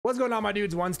What's going on, my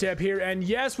dudes? Onestep here, and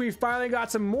yes, we finally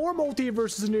got some more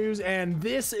MultiVersus news, and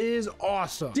this is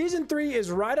awesome. Season 3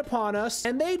 is right upon us,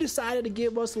 and they decided to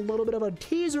give us a little bit of a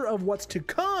teaser of what's to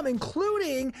come,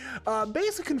 including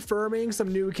basically confirming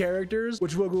some new characters,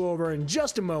 which we'll go over in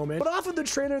just a moment. But off of the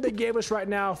trailer they gave us right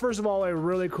now, first of all, a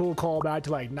really cool callback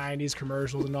to like 90s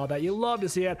commercials and all that. You love to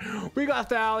see it. We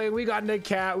got Thalion, we got Nick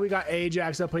Cat, we got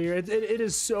Ajax up here. It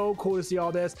is so cool to see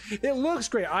all this. It looks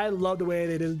great. I love the way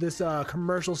they did this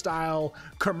commercial style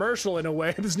commercial in a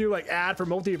way. This new like ad for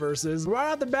MultiVersus.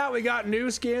 Right off the bat, we got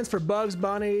new skins for Bugs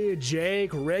Bunny, Jake,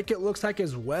 Rick, it looks like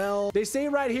as well. They say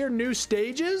right here new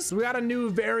stages. We got a new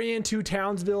variant to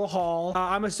Townsville Hall.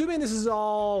 I'm assuming this is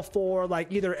all for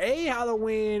like either A,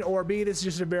 Halloween, or B, this is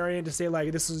just a variant to say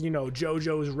like this is, you know,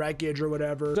 JoJo's Wreckage or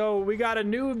whatever. So we got a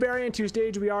new variant to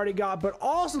stage we already got, but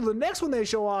also the next one they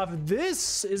show off,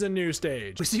 this is a new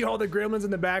stage. We see all the gremlins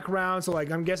in the background, so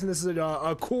like I'm guessing this is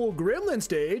a cool gremlin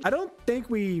stage. I don't think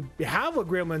we have a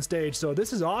gremlin stage, so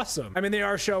this is awesome. I mean, they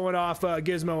are showing off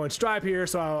Gizmo and Stripe here,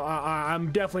 so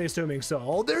I'm definitely assuming so.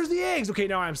 Oh, there's the eggs. Okay,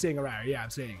 now I'm seeing it right. Yeah,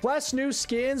 I'm seeing. Plus new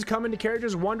skins coming to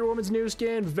characters. Wonder Woman's new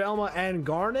skin, Velma and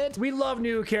Garnet. We love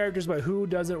new characters, but who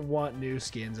doesn't want new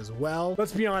skins as well?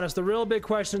 Let's be honest, the real big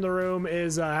question in the room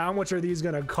is how much are these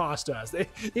gonna cost us?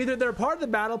 Either they're part of the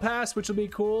battle pass, which will be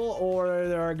cool, or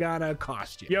they're gonna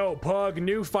cost you. Yo, Pug,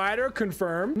 new fighter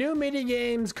confirmed. New mini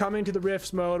games coming to the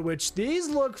Rifts mode, which these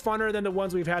look funner than the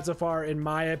ones we've had so far, in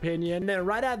my opinion. And then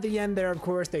right at the end there, of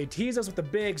course, they tease us with the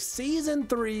big season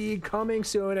 3 coming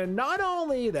soon. And not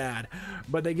only that,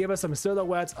 but they give us some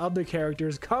silhouettes of the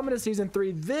characters coming to season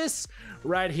 3. This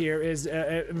right here is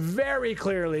very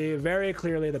clearly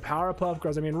the Powerpuff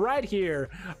Girls. I mean, right here,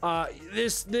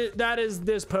 that is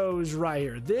this pose right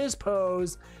here. This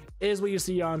pose is what you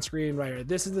see on screen right here.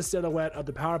 This is the silhouette of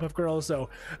the Powerpuff Girls. So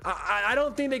I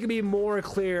don't think they could be more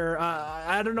clear.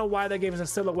 I don't know why they gave us a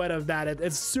silhouette of that.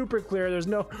 It's super clear. There's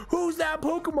no, who's that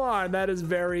Pokemon? That is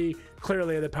very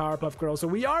clearly the Powerpuff Girls. So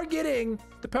we are getting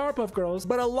the Powerpuff Girls,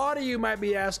 but a lot of you might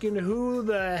be asking, who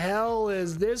the hell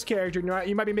is this character?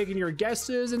 You might be making your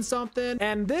guesses and something.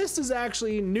 And this is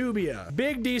actually Nubia.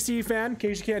 Big DC fan, in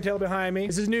case you can't tell behind me.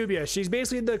 This is Nubia. She's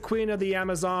basically the queen of the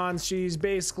Amazons. She's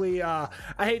basically, I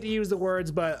hate to use the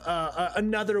words, but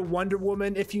another Wonder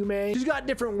Woman, if you may. She's got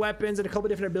different weapons and a couple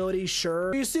different abilities,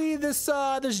 sure. You see this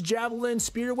this javelin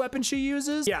spear weapon she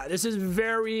uses? Yeah, this is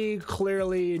very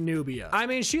clearly Nubia. I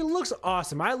mean, she looks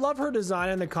awesome. I love her design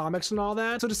in the comics and all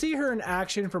that. So to see her in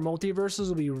action for MultiVersus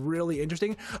will be really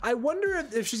interesting. I wonder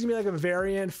if she's gonna be like a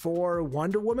variant for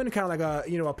Wonder Woman, kind of like a,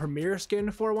 you know, a premiere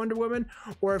skin for Wonder Woman,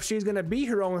 or if she's gonna be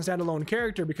her own standalone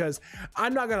character, because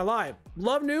I'm not gonna lie,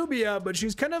 love Nubia, but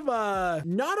she's kind of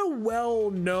not a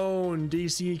well-known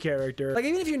DC character. Like,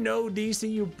 even if you know DC,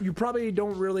 you probably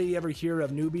don't really ever hear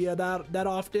of Nubia that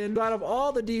often. So out of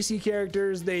all the DC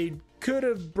characters they could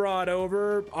have brought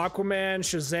over, Aquaman,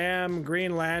 Shazam,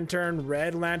 Green Lantern,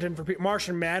 Red Lantern for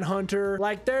Martian Manhunter.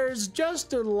 Like, there's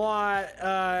just a lot.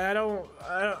 I don't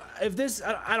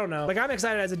know. Like, I'm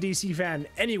excited as a DC fan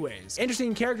anyways.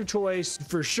 Interesting character choice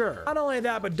for sure. Not only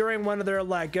that, but during one of their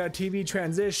like TV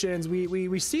transitions,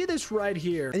 we see this right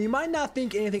here, and you might not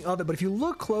think anything of it, but if you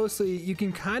look closely, you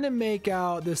can kind of make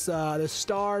out this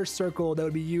star circle that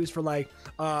would be used for like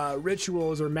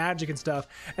rituals or magic and stuff.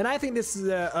 And I think this is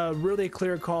a really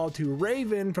clear call to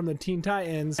Raven from the Teen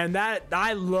Titans, and that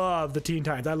I love the Teen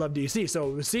Titans. I love DC,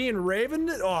 so seeing Raven,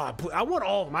 oh, I want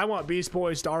all of them. I want Beast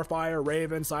Boy, Starfire,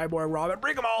 Raven, Cyborg, Robin,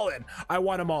 bring them all in. I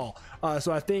want them all.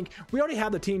 So I think we already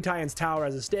have the Teen Titans Tower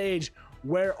as a stage.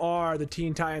 Where are the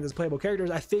Teen Titans as playable characters?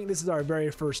 I think this is our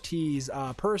very first tease,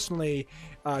 personally,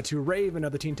 to Raven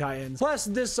of the Teen Titans. Plus,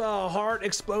 this heart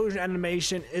explosion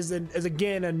animation is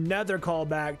again another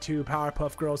callback to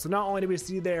Powerpuff Girls. So not only do we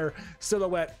see their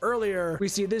silhouette earlier, we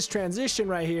see this transition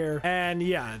right here, and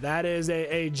yeah, that is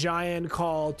a giant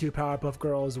call to Powerpuff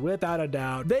Girls without a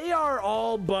doubt. They are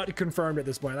all but confirmed at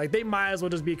this point. Like, they might as well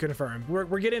just be confirmed.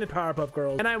 We're getting the Powerpuff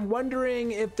Girls, and I'm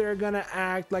wondering if they're gonna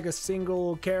act like a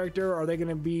single character, or are they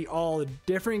gonna be all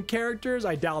different characters?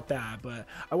 I doubt that, but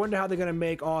I wonder how they're gonna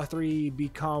make all three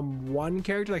become one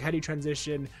character. Like, how do you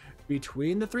transition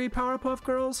between the 3 Powerpuff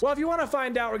Girls? Well, if you want to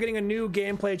find out, we're getting a new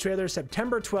gameplay trailer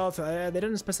September 12th. They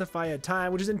didn't specify a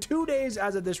time, which is in 2 days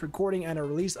as of this recording and a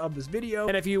release of this video.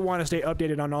 And if you want to stay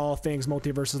updated on all things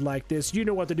MultiVersus like this, you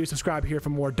know what to do. Subscribe here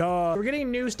for more. We're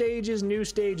getting new stages, new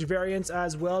stage variants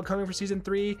as well coming for season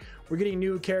 3. We're getting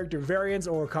new character variants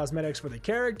or cosmetics for the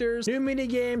characters, new mini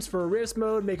games for Rift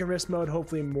mode, making Rift mode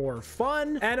hopefully more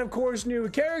fun, and of course new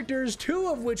characters, 2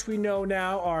 of which we know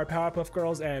now are Powerpuff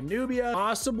Girls and Nubia,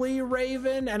 possibly maybe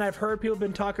Raven, and I've heard people have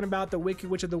been talking about the Wicked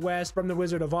Witch of the West from the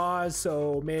Wizard of Oz,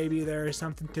 so maybe there's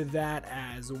something to that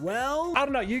as well. I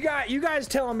don't know. You guys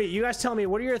tell me. You guys tell me.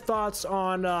 What are your thoughts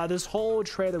on this whole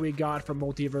trailer we got from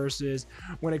MultiVersus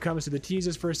when it comes to the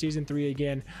teasers for season 3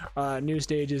 again? New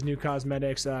stages, new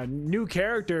cosmetics, new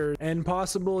characters, and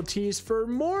possible tease for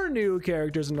more new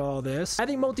characters and all this. I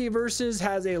think MultiVersus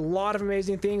has a lot of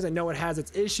amazing things. I know it has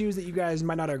its issues that you guys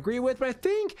might not agree with, but I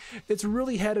think it's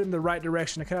really headed in the right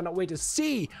direction. I cannot wait to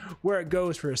see where it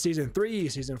goes for season 3,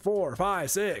 season 4,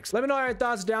 5, 6. Let me know your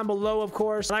thoughts down below, of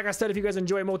course. Like I said, if you guys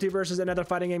enjoy MultiVersus and other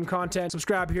fighting game content,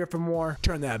 subscribe here for more.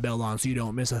 Turn that bell on so you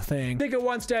don't miss a thing. Take it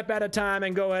one step at a time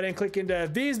and go ahead and click into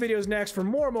these videos next for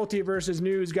more MultiVersus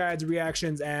news, guides,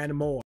 reactions, and more.